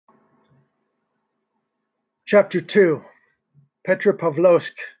Chapter 2,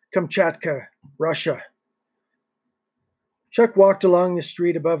 Petropavlovsk, Kamchatka, Russia. Chuck walked along the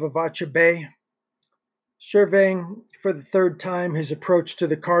street above Avacha Bay, surveying for the third time his approach to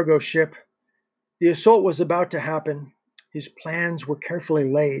the cargo ship. The assault was about to happen. His plans were carefully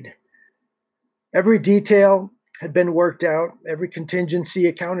laid. Every detail had been worked out, every contingency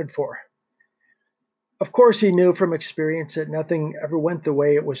accounted for. Of course, he knew from experience that nothing ever went the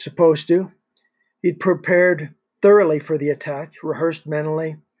way it was supposed to. He'd prepared thoroughly for the attack, rehearsed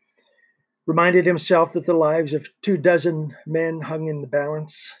mentally, reminded himself that the lives of 24 men hung in the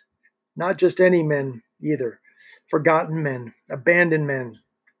balance. Not just any men, either. Forgotten men, abandoned men,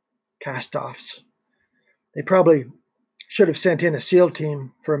 cast-offs. They probably should have sent in a SEAL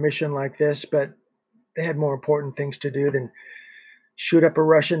team for a mission like this, but they had more important things to do than shoot up a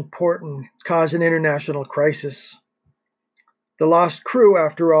Russian port and cause an international crisis. The lost crew,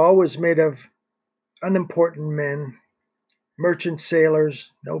 after all, was made of unimportant men, merchant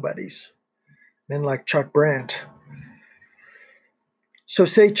sailors, nobodies, men like Chuck Brandt. So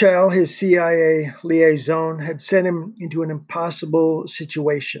Seychelles, his CIA liaison, had sent him into an impossible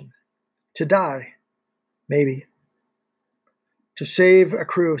situation. To die, maybe. To save a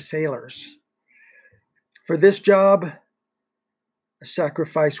crew of sailors. For this job, a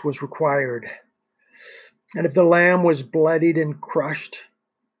sacrifice was required. And if the lamb was bloodied and crushed,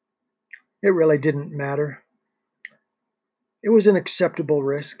 it really didn't matter. It was an acceptable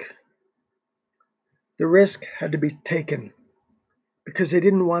risk. The risk had to be taken because they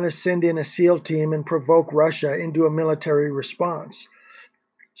didn't want to send in a SEAL team and provoke Russia into a military response.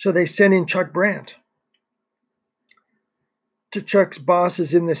 So they sent in Chuck Brandt. To Chuck's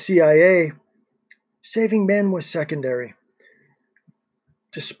bosses in the CIA, saving men was secondary.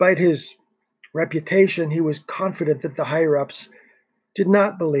 Despite his reputation, he was confident that the higher-ups did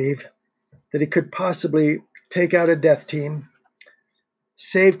not believe that he could possibly take out a death team,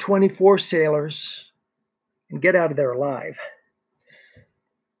 save 24 sailors, and get out of there alive.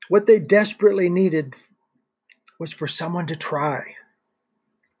 What they desperately needed was for someone to try.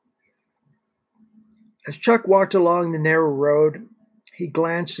 As Chuck walked along the narrow road, he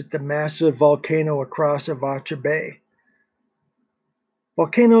glanced at the massive volcano across Avacha Bay.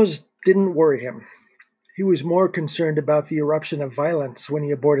 Volcanoes didn't worry him. He was more concerned about the eruption of violence when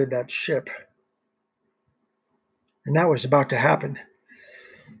he boarded that ship. And that was about to happen.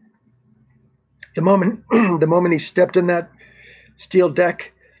 The moment he stepped on that steel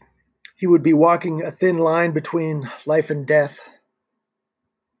deck, he would be walking a thin line between life and death.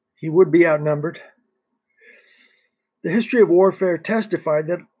 He would be outnumbered. The history of warfare testified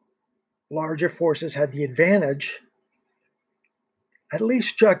that larger forces had the advantage. At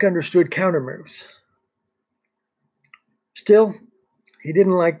least Chuck understood countermoves. Still, he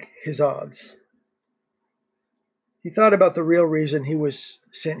didn't like his odds. He thought about the real reason he was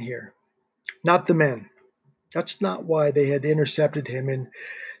sent here. Not the men. That's not why they had intercepted him in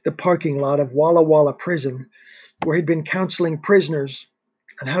the parking lot of Walla Walla Prison, where he'd been counseling prisoners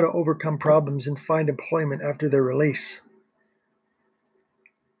on how to overcome problems and find employment after their release.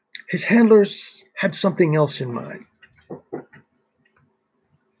 His handlers had something else in mind.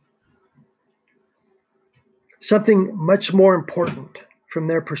 Something much more important from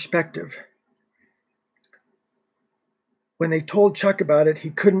their perspective. When they told Chuck about it, he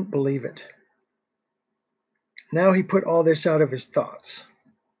couldn't believe it. Now he put all this out of his thoughts.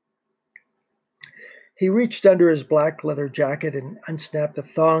 He reached under his black leather jacket and unsnapped the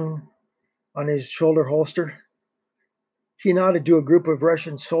thong on his shoulder holster. He nodded to a group of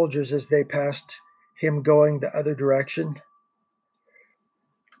Russian soldiers as they passed him going the other direction.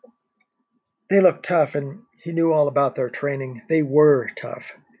 They looked tough, and he knew all about their training. They were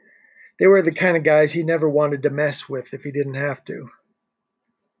tough. They were the kind of guys he never wanted to mess with if he didn't have to.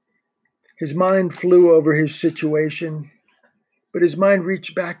 His mind flew over his situation, but his mind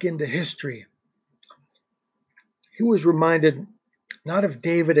reached back into history. He was reminded not of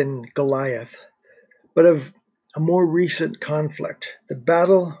David and Goliath, but of a more recent conflict. The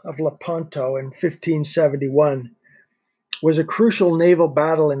Battle of Lepanto in 1571 was a crucial naval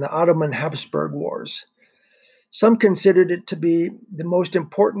battle in the Ottoman Habsburg Wars. Some considered it to be the most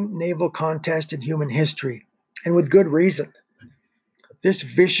important naval contest in human history, and with good reason. This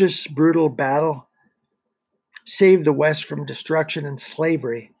vicious, brutal battle saved the West from destruction and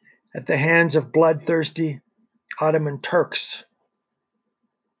slavery at the hands of bloodthirsty Ottoman Turks.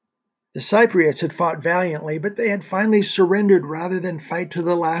 The Cypriots had fought valiantly, but they had finally surrendered rather than fight to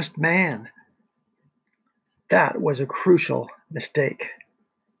the last man. That was a crucial mistake.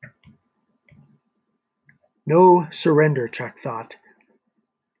 No surrender, Chuck thought.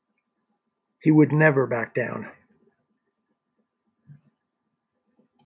 He would never back down.